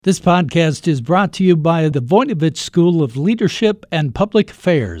This podcast is brought to you by the Voinovich School of Leadership and Public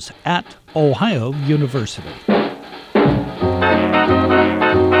Affairs at Ohio University.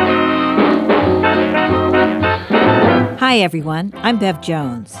 Hi, everyone. I'm Bev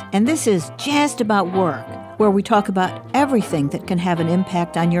Jones, and this is Jazzed About Work, where we talk about everything that can have an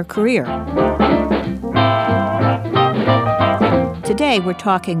impact on your career. Today, we're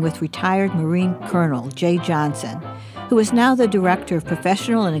talking with retired Marine Colonel Jay Johnson, who is now the Director of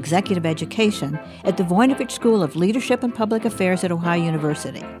Professional and Executive Education at the Voinovich School of Leadership and Public Affairs at Ohio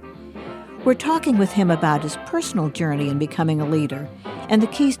University. We're talking with him about his personal journey in becoming a leader and the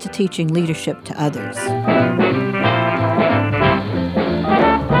keys to teaching leadership to others.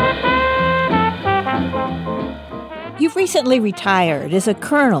 You've recently retired as a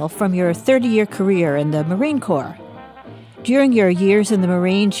colonel from your 30-year career in the Marine Corps. During your years in the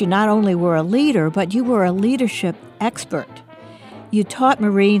Marines, you not only were a leader, but you were a leadership expert. You taught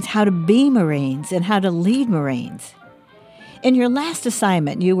Marines how to be Marines and how to lead Marines. In your last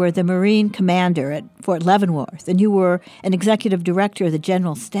assignment, you were the Marine commander at Fort Leavenworth, and you were an executive director of the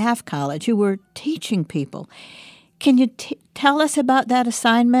General Staff College. You were teaching people. Can you tell us about that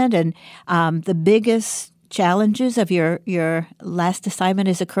assignment and the biggest challenges of your last assignment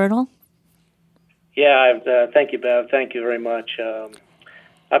as a colonel? Yeah, thank you, Bev. Thank you very much.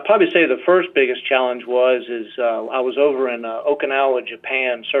 I'd probably say the first biggest challenge was I was over in Okinawa,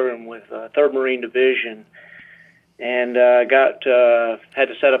 Japan, serving with 3rd Marine Division, and had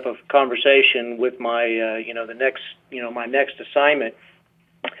to set up a conversation with my my next assignment.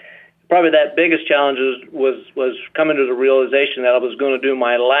 Probably that biggest challenge was coming to the realization that I was going to do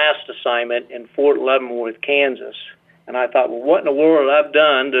my last assignment in Fort Leavenworth, Kansas, and I thought, well, what in the world have I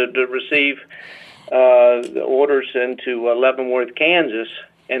done to receive the orders into Leavenworth, Kansas?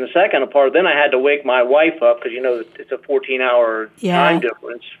 And the second part, then I had to wake my wife up because, it's a 14-hour time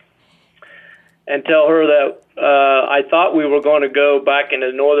difference, and tell her that I thought we were going to go back into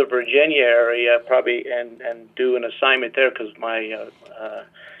the Northern Virginia area probably and do an assignment there because my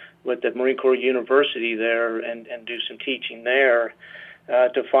with the Marine Corps University there and do some teaching there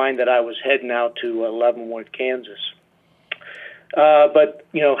to find that I was heading out to Leavenworth, Kansas. But,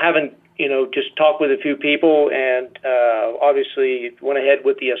 having just talked with a few people and obviously went ahead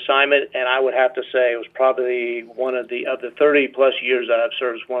with the assignment, and I would have to say it was probably one of the 30-plus years that I've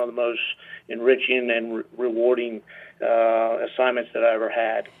served, one of the most enriching and rewarding assignments that I ever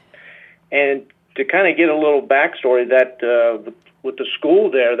had. And to kind of get a little backstory, that with the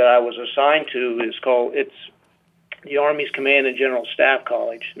school there that I was assigned to it's the Army's Command and General Staff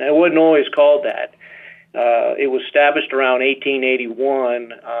College. Now, it wasn't always called that. It was established around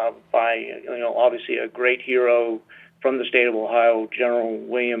 1881 by, obviously a great hero from the state of Ohio, General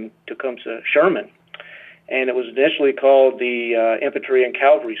William Tecumseh Sherman. And it was initially called the Infantry and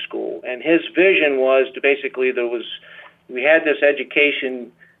Cavalry School. And his vision was to basically we had this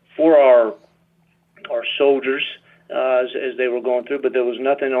education for our soldiers as they were going through, but there was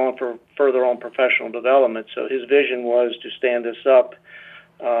nothing further on professional development. So his vision was to stand this up.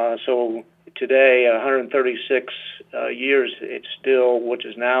 So today, 136 years, it's still, which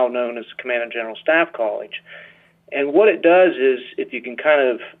is now known as the Command and General Staff College. And what it does is, if you can kind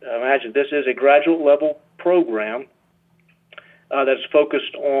of imagine, this is a graduate level program that's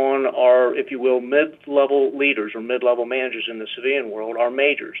focused on our, if you will, mid-level leaders or mid-level managers in the civilian world, our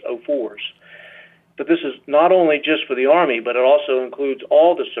majors, O4s. But this is not only just for the Army, but it also includes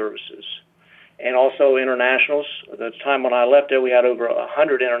all the services. And also internationals. At the time when I left there, we had over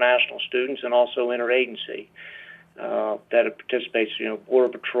 100 international students, and also interagency that participates, Border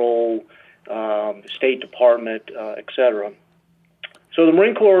Patrol, State Department, etc. So the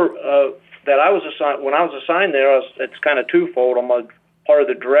Marine Corps that I was assigned, when I was assigned there, it's kind of twofold. I'm a part of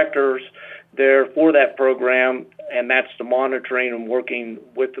the directors there for that program, and that's the monitoring and working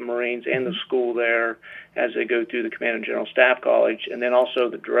with the Marines and the school there as they go through the Command and General Staff College, and then also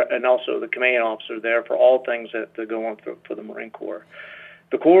the command officer there for all things that go on for the Marine Corps.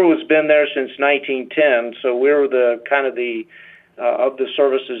 The Corps has been there since 1910, so we're the kind of of the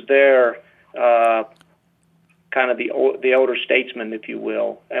services there, kind of the elder statesman, if you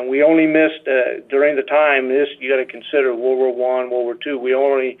will. And we only missed during the time. You got to consider World War I, World War II. We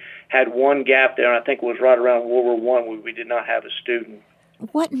only had one gap there, and I think it was right around World War I where we did not have a student.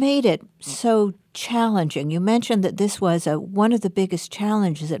 What made it so challenging? You mentioned that this was one of the biggest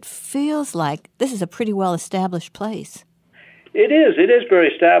challenges. It feels like this is a pretty well-established place. It is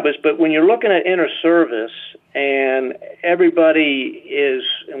very established, but when you're looking at inter-service and everybody is,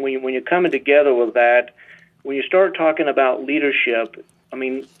 and when you're coming together with that, when you start talking about leadership, I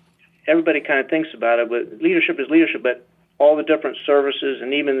mean, everybody kind of thinks about it, but leadership is leadership, but all the different services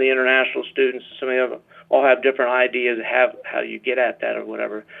and even the international students, some of them all have different ideas of how you get at that or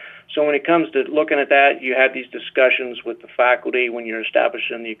whatever. So when it comes to looking at that, you have these discussions with the faculty when you're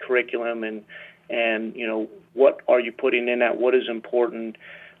establishing the curriculum and what are you putting in that, what is important,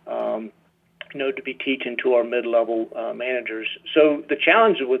 to be teaching to our mid-level managers. So the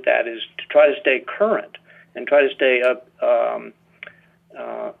challenge with that is to try to stay current and try to stay up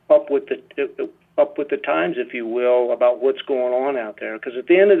with the times, if you will, about what's going on out there. Because at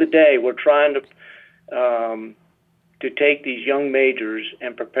the end of the day, we're trying to take these young majors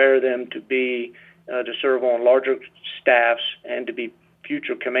and prepare them to be to serve on larger staffs and to be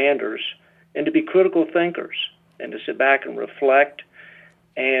future commanders and to be critical thinkers and to sit back and reflect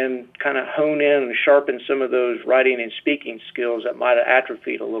and kind of hone in and sharpen some of those writing and speaking skills that might have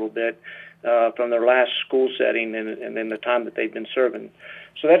atrophied a little bit from their last school setting and then the time that they've been serving.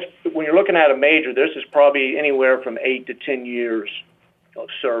 So that's when you're looking at a major, this is probably anywhere from 8 to 10 years of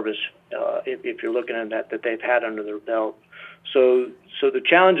service if you're looking at that they've had under their belt. So the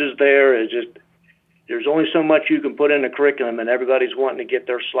challenges there is just there's only so much you can put in a curriculum, and everybody's wanting to get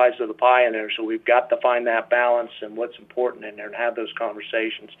their slice of the pie in there. So we've got to find that balance and what's important in there and have those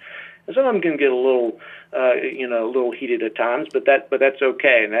conversations. And some of them can get a little heated at times, but that's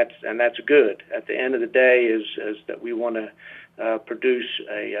okay, and that's good. At the end of the day, is that we want to produce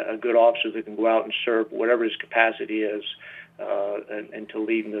a good officer that can go out and serve whatever his capacity is, and to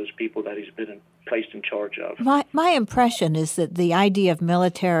lead those people that he's been placed in charge of. My impression is that the idea of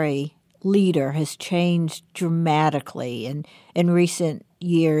military leader has changed dramatically in recent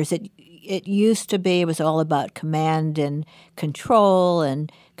years. It used to be, it was all about command and control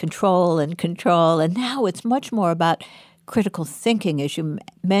and control and control, and now it's much more about critical thinking, as you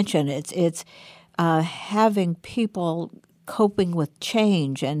mentioned. It's having people coping with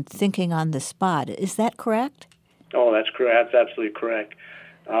change and thinking on the spot. Is that correct? Oh, that's correct. That's absolutely correct.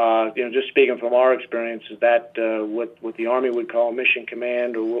 Just speaking from our experience, is that what the Army would call mission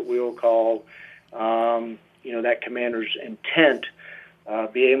command, or what we'll call, that commander's intent,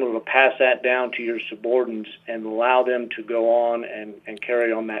 be able to pass that down to your subordinates and allow them to go on and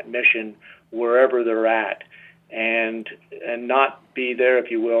carry on that mission wherever they're at, and not be there,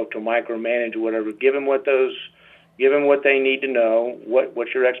 if you will, to micromanage or whatever. Give them what they need to know,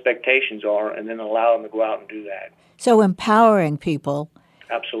 what your expectations are, and then allow them to go out and do that. So empowering people.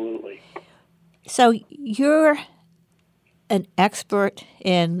 Absolutely. So you're an expert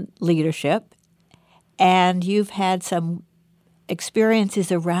in leadership, and you've had some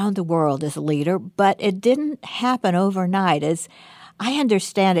experiences around the world as a leader, but it didn't happen overnight. As I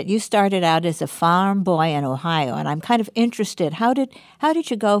understand it, you started out as a farm boy in Ohio, and I'm kind of interested. How did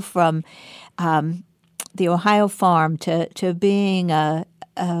you go from the Ohio farm to being an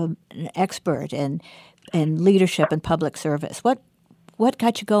expert in leadership and public service? What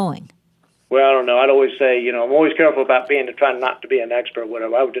got you going? Well, I don't know. I'd always say, I'm always careful about trying not to be an expert,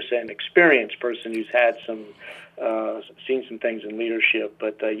 whatever. I would just say an experienced person who's had seen some things in leadership.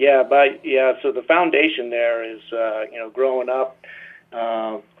 But so the foundation there is, growing up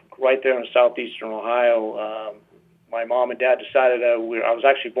right there in southeastern Ohio. My mom and dad decided I was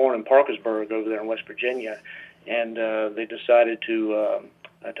actually born in Parkersburg over there in West Virginia, and they decided to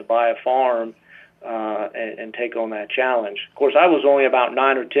buy a farm and take on that challenge. Of course, I was only about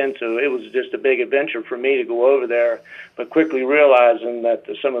 9 or 10, so it was just a big adventure for me to go over there, but quickly realizing that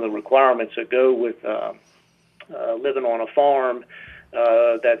some of the requirements that go with living on a farm,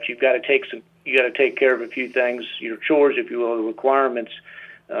 that you got to take care of a few things, your chores, if you will, the requirements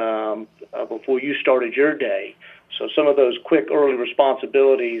before you started your day. So some of those quick early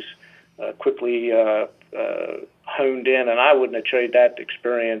responsibilities quickly honed in, and I wouldn't have traded that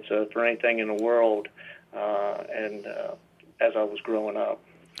experience for anything in the world. As I was growing up.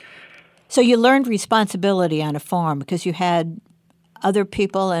 So you learned responsibility on a farm because you had other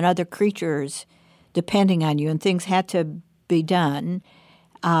people and other creatures depending on you, and things had to be done.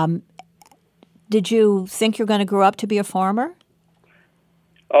 Did you think you're going to grow up to be a farmer?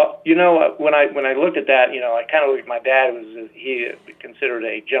 When I looked at that, I kind of looked at my dad. He considered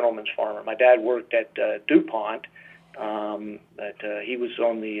a gentleman's farmer. My dad worked at DuPont. That he was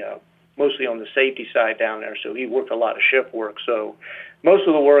on mostly on the safety side down there, so he worked a lot of shift work. So most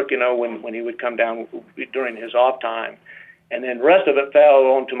of the work, when he would come down during his off time, and then the rest of it fell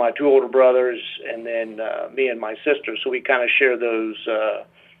on to my two older brothers, and then me and my sister. So we kind of share those,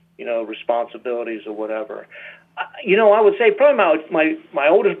 responsibilities or whatever. I would say probably my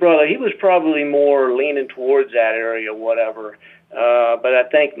oldest brother, he was probably more leaning towards that area, whatever. But I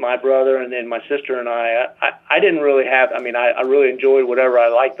think my brother and then my sister and I didn't really have, I really enjoyed whatever. I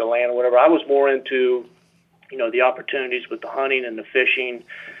liked the land or whatever. I was more into the opportunities with the hunting and the fishing,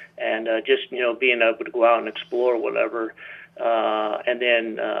 and just being able to go out and explore whatever, and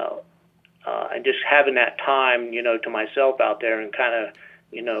then and just having that time to myself out there and kind of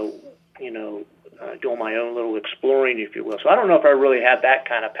doing my own little exploring, if you will. So I don't know if I really had that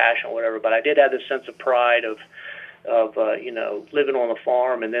kind of passion or whatever, but I did have this sense of pride of living on the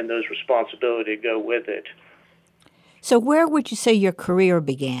farm, and then those responsibilities go with it. So where would you say your career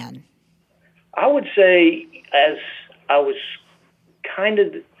began? I would say as I was kind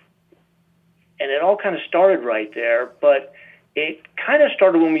of, and it all kind of started right there, but it kind of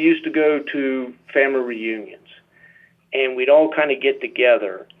started when we used to go to family reunions, and we'd all kind of get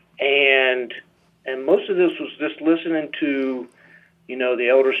together, and most of this was just listening to, the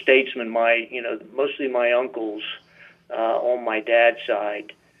elder statesmen, mostly my uncles on my dad's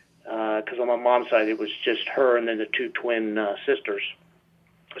side, because on my mom's side it was just her and then the two twin sisters.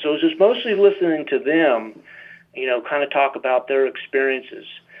 So it was just mostly listening to them, kind of talk about their experiences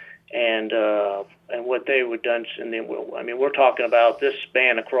and what they would done. And then, we're talking about this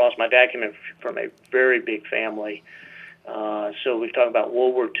span across. My dad came in from a very big family. So we talked about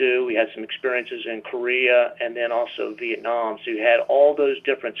World War II. We had some experiences in Korea and then also Vietnam. So you had all those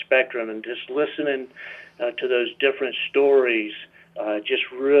different spectrum, and just listening to those different stories just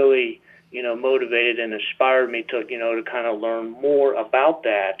really, motivated and inspired me to, to kind of learn more about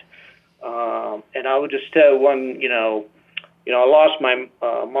that. And I would just tell one, I lost my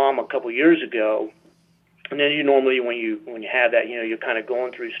mom a couple years ago, and then normally when you have that, you're kind of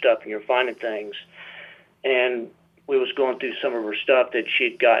going through stuff and you're finding things, and we was going through some of her stuff that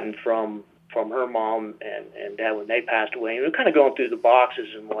she'd gotten from her mom and dad when they passed away, and we were kind of going through the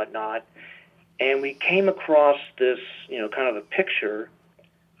boxes and whatnot, and we came across this, kind of a picture,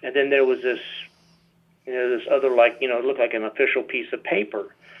 and then there was this, this other, it looked like an official piece of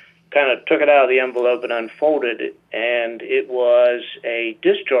paper. Kind of took it out of the envelope and unfolded it, and it was a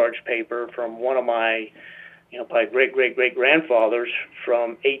discharge paper from one of my, probably great-great-great-grandfathers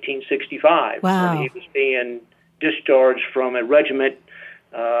from 1865. Wow. When he was being discharged from a regiment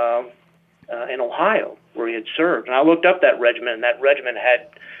in Ohio where he had served. And I looked up that regiment, and that regiment had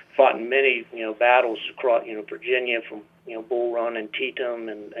fought in many, battles across, Virginia, from, Bull Run and Teton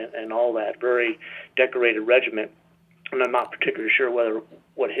and all that. Very decorated regiment. And I'm not particularly sure where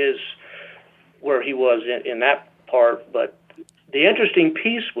he was in that part, but the interesting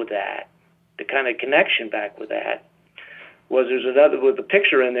piece with that, the kind of connection back with that, was with the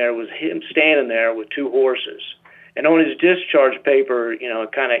picture in there was him standing there with two horses, and on his discharge paper, it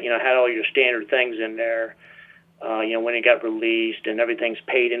kind of had all your standard things in there, when he got released and everything's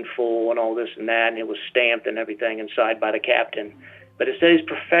paid in full and all this and that, and it was stamped and everything inside by the captain, but it said his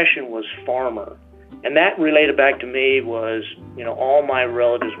profession was farmer. And that related back to me was, all my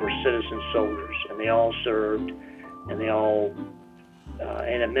relatives were citizen soldiers, and they all served, and they all,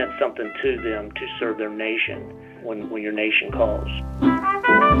 and it meant something to them to serve their nation when your nation calls.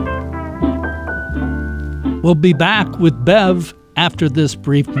 We'll be back with Bev after this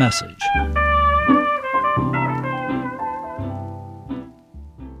brief message.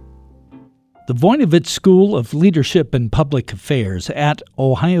 The Voinovich School of Leadership and Public Affairs at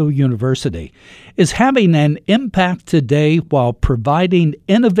Ohio University is having an impact today while providing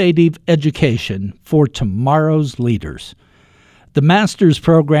innovative education for tomorrow's leaders. The Master's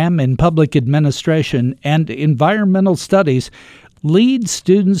Program in Public Administration and Environmental Studies leads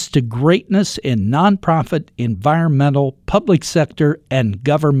students to greatness in nonprofit, environmental, public sector, and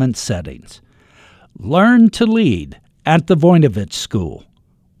government settings. Learn to lead at the Voinovich School.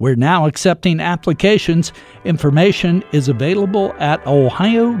 We're now accepting applications. Information is available at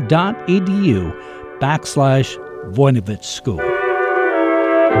ohio.edu/Voinovich School.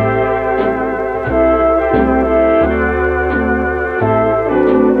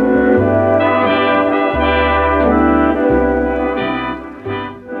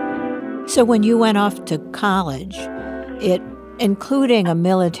 So when you went off to college, including a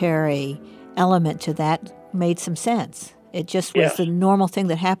military element to that, made some sense. It just was the normal thing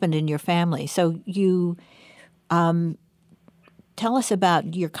that happened in your family. So you tell us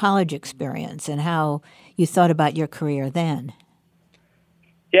about your college experience and how you thought about your career then.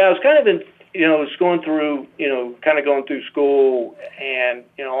 Yeah, I was kind of was going through, going through school, and,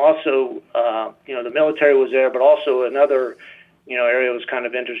 also, the military was there, but also another, area that was kind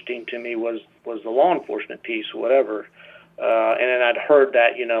of interesting to me was the law enforcement piece, whatever. And then I'd heard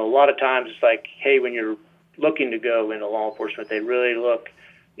that, a lot of times it's like, hey, when you're looking to go into law enforcement, they really look,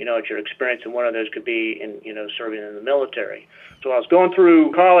 at your experience, and one of those could be in, serving in the military. So I was going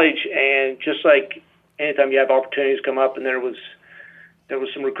through college, and just like anytime you have opportunities come up, and there there was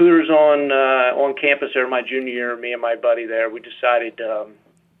some recruiters on campus there my junior year. Me and my buddy there, we decided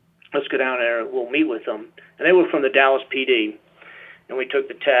let's go down there. We'll meet with them, and they were from the Dallas PD. And we took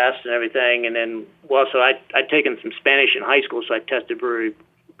the test and everything, and then so I'd taken some Spanish in high school, so I tested very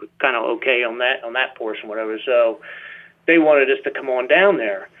kind of okay on that portion, whatever. So they wanted us to come on down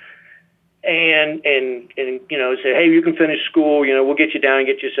there, and say, hey, you can finish school, we'll get you down and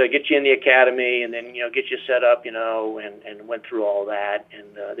get you in the academy, and then get you set up, and went through all that,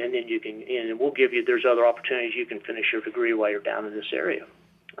 and then you can, and we'll give you, there's other opportunities you can finish your degree while you're down in this area.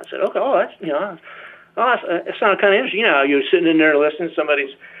 I said, okay, that's it sounded kind of interesting. You're sitting in there listening,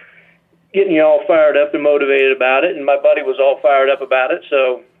 somebody's getting you all fired up and motivated about it, and my buddy was all fired up about it.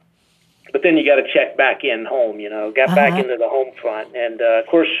 So, but then you got to check back in home, got back into the home front. And, of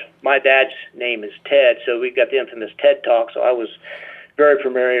course, my dad's name is Ted, so we got the infamous TED Talk, so I was very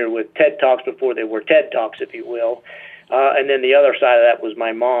familiar with TED Talks before they were TED Talks, if you will. And then the other side of that was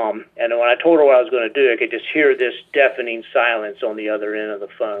my mom. And when I told her what I was going to do, I could just hear this deafening silence on the other end of the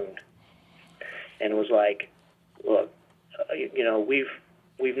phone. And it was like, look,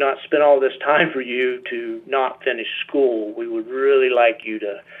 we've not spent all this time for you to not finish school. We would really like you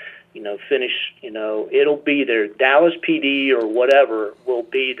to, finish, it'll be there. Dallas PD or whatever will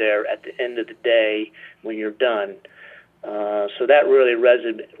be there at the end of the day when you're done. So that really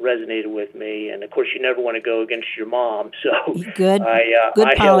resonated with me. And, of course, you never want to go against your mom. So good I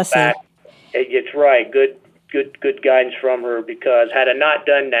policy. Held back. It's right. Good guidance from her, because had I not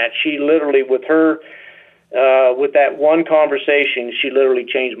done that, she literally, with that one conversation, she literally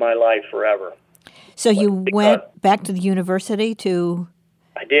changed my life forever. So you went back to the university to?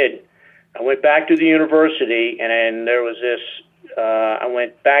 I did. I went back to the university, and there was this, I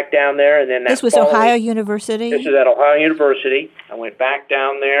went back down there, and then this was Ohio University? This is at Ohio University. I went back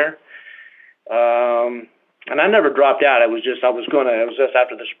down there. And I never dropped out. It was just after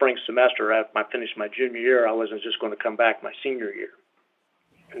the spring semester, after I finished my junior year, I wasn't just going to come back my senior year.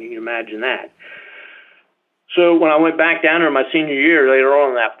 And you can imagine that. So when I went back down there my senior year, later on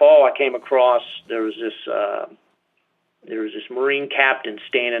in that fall, I came across, there was this Marine captain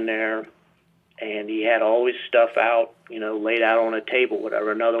standing there, and he had all his stuff out, laid out on a table,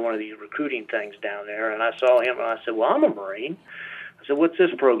 whatever, another one of these recruiting things down there. And I saw him, and I said, well, I'm a Marine. I said, what's this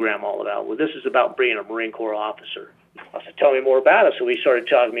program all about? Well, this is about being a Marine Corps officer. I said, tell me more about it. So he started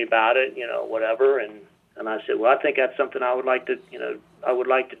telling me about it, whatever. And I said, well, I think that's something I would like to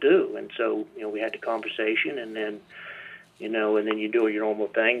do. And so, we had the conversation, and then, and then you do your normal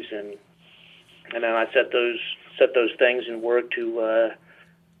things. And then I set those things in work to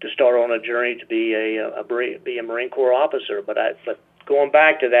start on a journey to be a Marine Corps officer. But going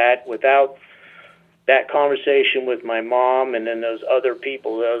back to that, without that conversation with my mom, and then those other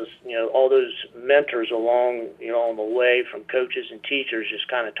people, all those mentors along the way, from coaches and teachers, just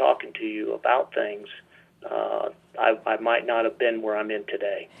kind of talking to you about things, I might not have been where I'm in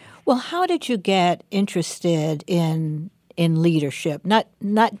today. Well, how did you get interested in leadership?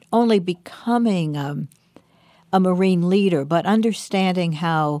 Not only becoming a Marine leader, but understanding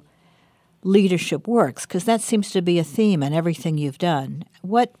how leadership works, because that seems to be a theme in everything you've done.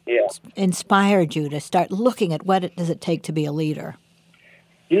 What inspired you to start looking at what does it take to be a leader?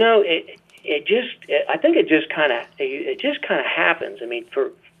 I think it just kind of happens. I mean,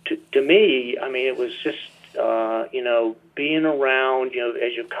 to me, it was just being around.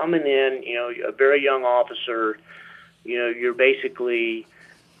 As you're coming in, a very young officer, you're basically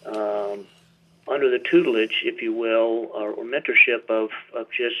under the tutelage, if you will, or mentorship of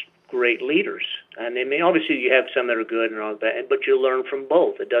just great leaders. And obviously you have some that are good and all that, but you learn from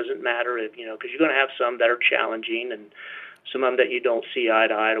both. It doesn't matter if, because you're going to have some that are challenging and some of them that you don't see eye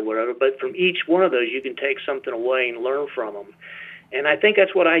to eye or whatever. But from each one of those, you can take something away and learn from them. And I think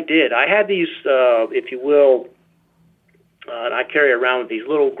that's what I did. I had these, if you will, and I carry around these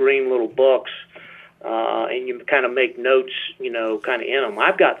little green books, and you kind of make notes, kind of in them.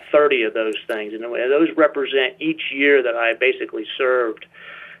 I've got 30 of those things, and those represent each year that I basically served.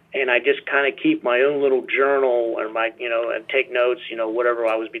 And I just kind of keep my own little journal, or and take notes, whatever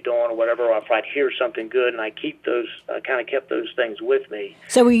I was doing or whatever, or if I'd hear something good, and I kind of kept those things with me.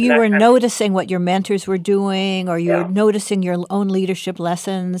 So you were noticing what your mentors were doing, or you were noticing your own leadership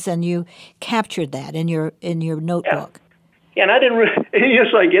lessons, and you captured that in your notebook. Yeah, and I didn't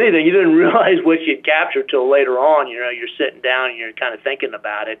just like anything, you didn't realize what you'd captured till later on. You're sitting down and you're kind of thinking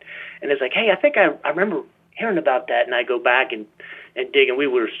about it, and it's like, hey, I think I remember hearing about that, and I go back and dig. And we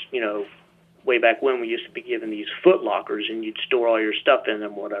were, way back when we used to be given these foot lockers, and you'd store all your stuff in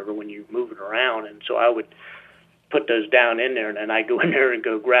them, whatever, when you move it around. And so I would put those down in there, and then I'd go in there and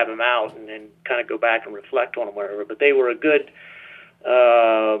go grab them out, and then kind of go back and reflect on them, whatever. But they were a good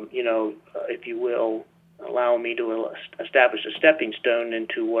if you will, allowing me to establish a stepping stone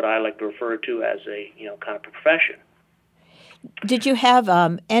into what I like to refer to as a, kind of profession. Did you have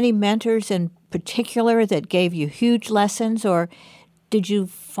any mentors in particular that gave you huge lessons, or did you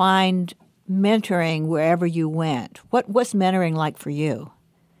find mentoring wherever you went? What was mentoring like for you?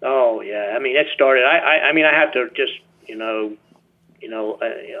 Oh, yeah. I mean, it started, I have to just, I'll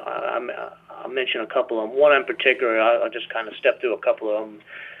mention a couple of them. One in particular, I'll just kind of step through a couple of them,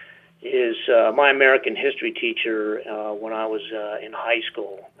 is my American history teacher when I was in high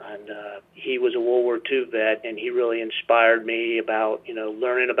school. And he was a World War II vet, and he really inspired me about,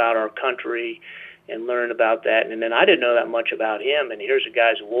 learning about our country and learning about that. And then I didn't know that much about him, and here's a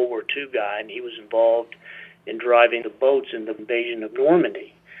guy's a World War II guy, and he was involved in driving the boats in the invasion of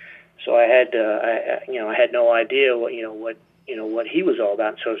Normandy. So I had, I had no idea what he was all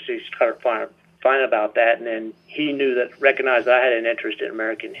about. So he started find about that, and then he recognized that I had an interest in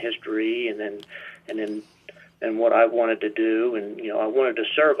American history, and what I wanted to do, and I wanted to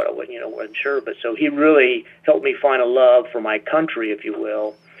serve, but I wasn't sure. But so he really helped me find a love for my country, if you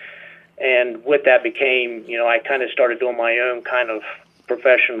will, and with that became, I kind of started doing my own kind of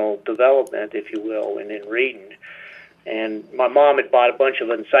professional development, if you will, and in reading. And my mom had bought a bunch of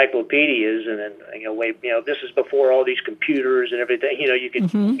encyclopedias, and then this is before all these computers and everything. You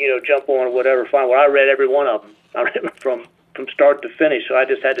could jump on or whatever, find. Well, I read every one of them. I read them from start to finish. So I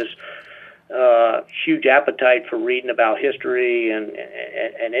just had this huge appetite for reading about history and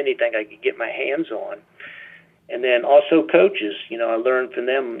anything I could get my hands on. And then also coaches. I learned from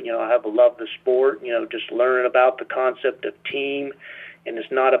them. I have a love of the sport. Just learning about the concept of team, and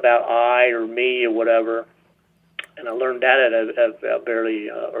it's not about I or me or whatever. And I learned that at a very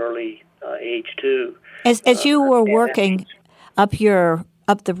early age too. As you were working up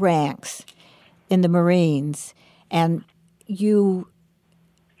the ranks in the Marines, and you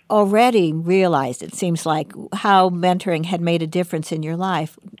already realized, it seems like, how mentoring had made a difference in your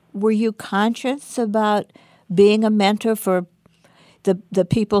life. Were you conscious about being a mentor for the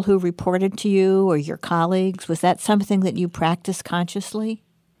people who reported to you or your colleagues? Was that something that you practiced consciously?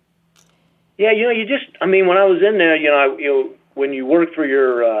 Yeah, when I was in there, when you work for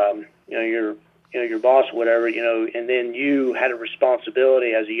your boss or whatever, and then you had a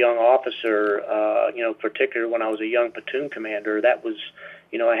responsibility as a young officer, particularly when I was a young platoon commander, that was,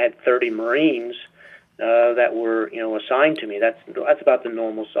 I had 30 Marines that were, assigned to me. That's about the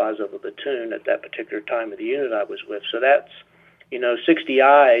normal size of a platoon at that particular time of the unit I was with. So that's, 60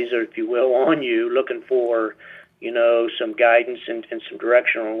 eyes, or if you will, on you looking for, some guidance and some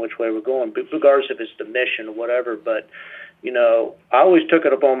direction on which way we're going, regardless if it's the mission or whatever. But, I always took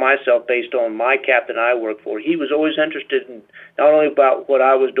it upon myself based on my captain I worked for. He was always interested in not only about what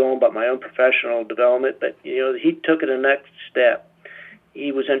I was doing, but my own professional development, but, he took it the next step.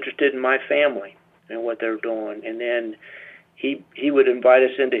 He was interested in my family and what they were doing. And then he would invite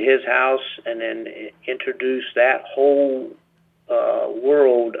us into his house and then introduce that whole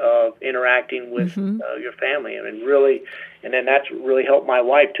world of interacting with your family, and then that's really helped my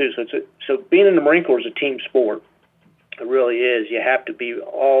wife too. So being in the Marine Corps is a team sport. It really is. You have to be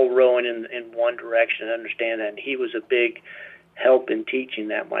all rowing in one direction and understand that. And he was a big help in teaching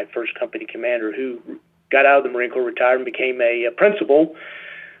that. My first company commander, who got out of the Marine Corps, retired, and became a principal,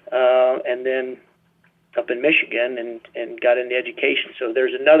 and then up in Michigan and got into education. So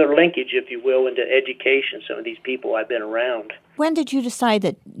there's another linkage, if you will, into education, some of these people I've been around. When did you decide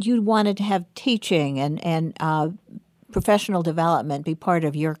that you wanted to have teaching and professional development be part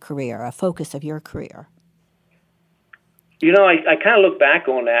of your career, a focus of your career? I kind of look back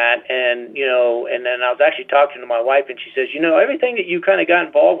on that, and then I was actually talking to my wife, and she says, everything that you kind of got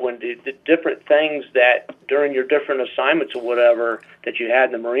involved with, the different things that during your different assignments or whatever that you had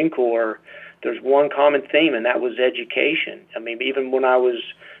in the Marine Corps, there's one common theme, and that was education. I mean, even when I was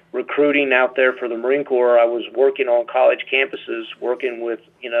recruiting out there for the Marine Corps, I was working on college campuses, working with,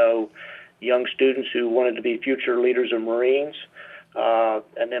 young students who wanted to be future leaders of Marines.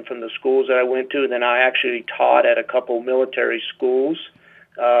 And then from the schools that I went to, and then I actually taught at a couple military schools.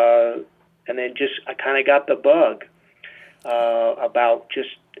 And then I kind of got the bug about just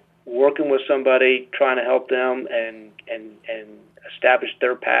working with somebody, trying to help them and establish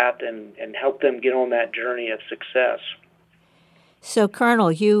their path and help them get on that journey of success. So,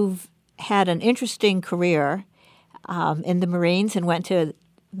 Colonel, you've had an interesting career in the Marines and went to the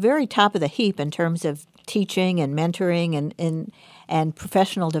very top of the heap in terms of teaching and mentoring and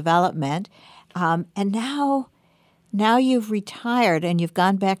professional development. And now you've retired and you've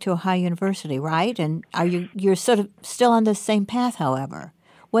gone back to Ohio University, right? And you're sort of still on the same path, however.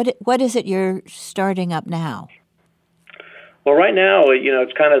 What is it you're starting up now? Well, right now,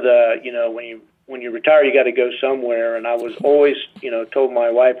 it's kind of the, when you retire, you got to go somewhere. And I was always, told my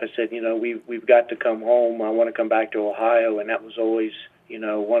wife, I said, we've got to come home. I want to come back to Ohio, and that was always,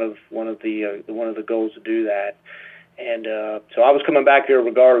 one of the goals to do that. And so I was coming back here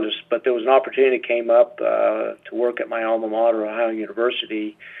regardless, but there was an opportunity that came up to work at my alma mater, Ohio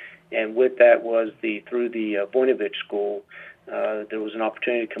University, and with that was through the Voinovich School. There was an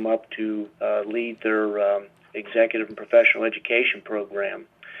opportunity to come up to lead their executive and professional education program.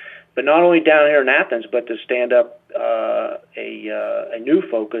 But not only down here in Athens, but to stand up a new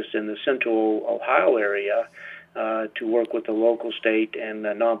focus in the central Ohio area to work with the local, state, and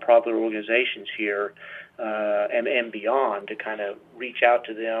nonprofit organizations here and beyond to kind of reach out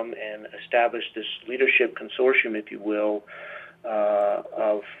to them and establish this leadership consortium, if you will,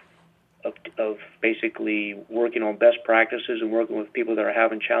 of basically working on best practices and working with people that are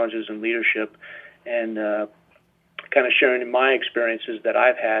having challenges in leadership and kind of sharing my experiences that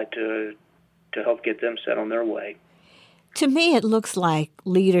I've had to help get them set on their way. To me, it looks like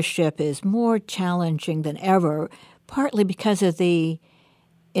leadership is more challenging than ever, partly because of the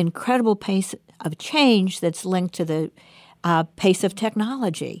incredible pace of change that's linked to the pace of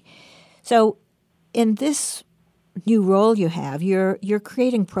technology. So in this new role you have, you're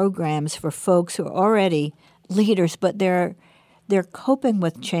creating programs for folks who are already leaders, but they're coping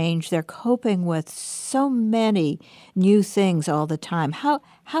with change. They're coping with so many new things all the time. How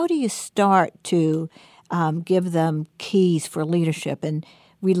do you start to give them keys for leadership and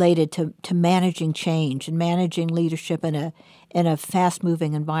related to managing change and managing leadership in a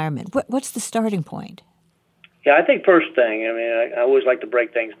fast-moving environment? What's the starting point? Yeah, I think first thing, I always like to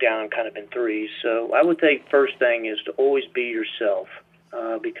break things down kind of in threes. So I would think first thing is to always be yourself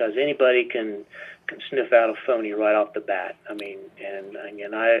because anybody can sniff out a phony right off the bat. And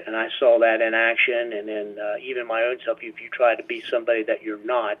I saw that in action, and then even my own self, if you try to be somebody that you're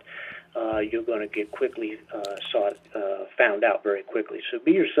not, you're going to get quickly found out very quickly. So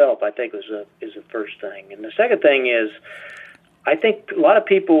be yourself, I think, is the first thing. And the second thing is, I think a lot of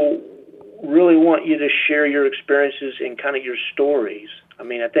people really want you to share your experiences and kind of your stories.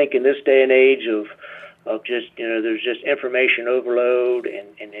 I think in this day and age of just, there's just information overload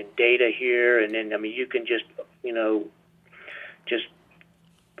and data here, and then, you can just,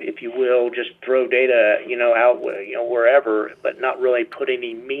 if you will, just throw data, out, wherever, but not really put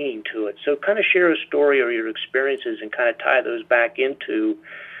any meaning to it. So kind of share a story or your experiences and kind of tie those back into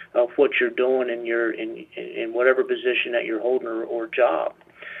what you're doing in whatever position that you're holding or job.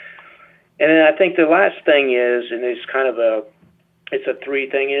 And then I think the last thing is, and it's kind of it's a three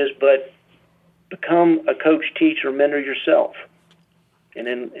thing is, but become a coach, teacher, mentor yourself. And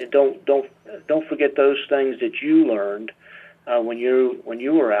then don't forget those things that you learned when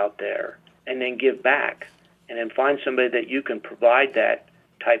you were out there, and then give back, and then find somebody that you can provide that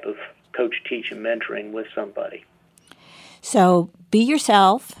type of coach, teach, and mentoring with somebody. So be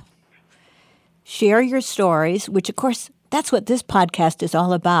yourself, share your stories, which of course that's what this podcast is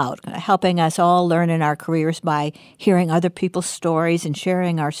all about, helping us all learn in our careers by hearing other people's stories and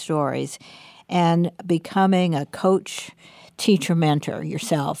sharing our stories, and becoming a coach, teacher, mentor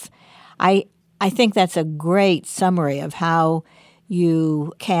yourself. I think that's a great summary of how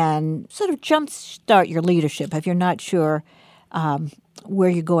you can sort of jumpstart your leadership if you're not sure where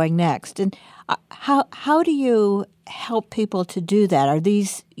you're going next. And how do you help people to do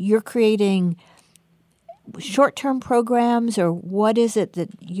that? You're creating short-term programs, or what is it that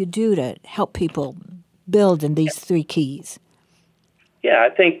you do to help people build in these three keys? Yeah, I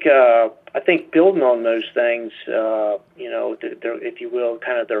think building on those things, if you will,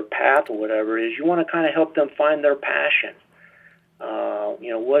 kind of their path or whatever, is you want to kind of help them find their passion.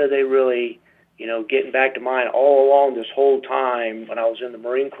 What are they really, getting back to mind all along this whole time when I was in the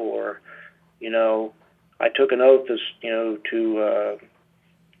Marine Corps. I took an oath to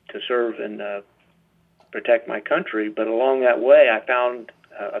serve and protect my country, but along that way, I fell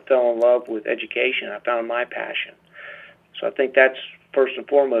in love with education. I found my passion. So I think that's first and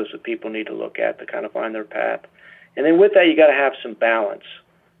foremost that people need to look at to kind of find their path. And then with that, you got to have some balance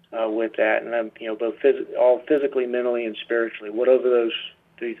with that, and both all physically, mentally, and spiritually, whatever those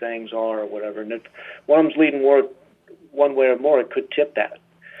three things are or whatever. And if one of them's leading more one way or more, it could tip that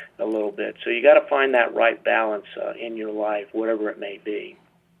a little bit. So you got to find that right balance in your life, whatever it may be.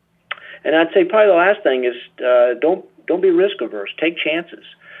 And I'd say probably the last thing is don't be risk averse. Take chances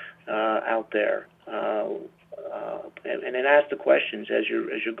out there, and then ask the questions as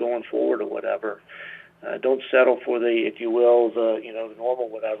you're going forward or whatever. Don't settle for the, if you will, the normal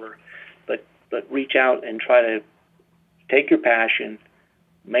whatever, but reach out and try to take your passion,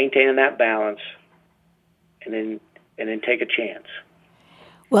 maintain that balance, and then and then take a chance.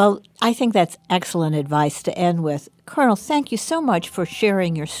 Well, I think that's excellent advice to end with. Colonel, thank you so much for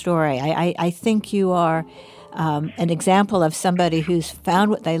sharing your story. I think you are an example of somebody who's found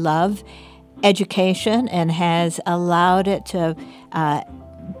what they love, education, and has allowed it to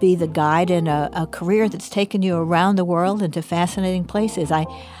be the guide in a career that's taken you around the world into fascinating places.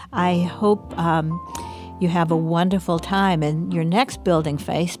 I hope you have a wonderful time in your next building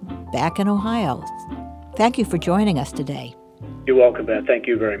phase back in Ohio. Thank you for joining us today. You're welcome, Beth. Thank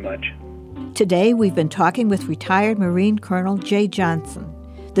you very much. Today, we've been talking with retired Marine Colonel Jay Johnson,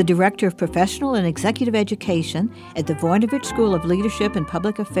 the Director of Professional and Executive Education at the Voinovich School of Leadership and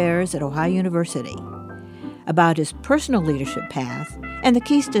Public Affairs at Ohio University, about his personal leadership path and the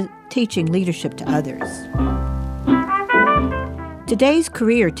keys to teaching leadership to others. Today's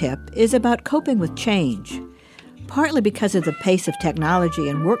career tip is about coping with change. Partly because of the pace of technology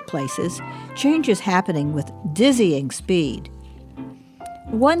in workplaces, change is happening with dizzying speed.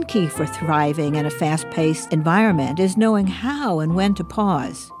 One key for thriving in a fast-paced environment is knowing how and when to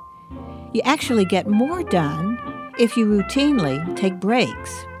pause. You actually get more done if you routinely take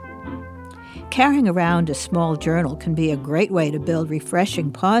breaks. Carrying around a small journal can be a great way to build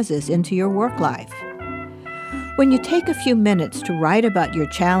refreshing pauses into your work life. When you take a few minutes to write about your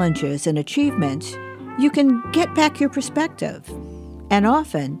challenges and achievements, you can get back your perspective, and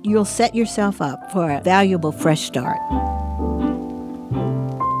often you'll set yourself up for a valuable fresh start.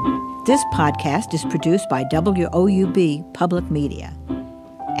 This podcast is produced by WOUB Public Media.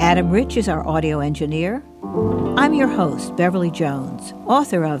 Adam Rich is our audio engineer. I'm your host, Beverly Jones,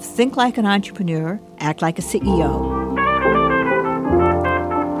 author of Think Like an Entrepreneur, Act Like a CEO.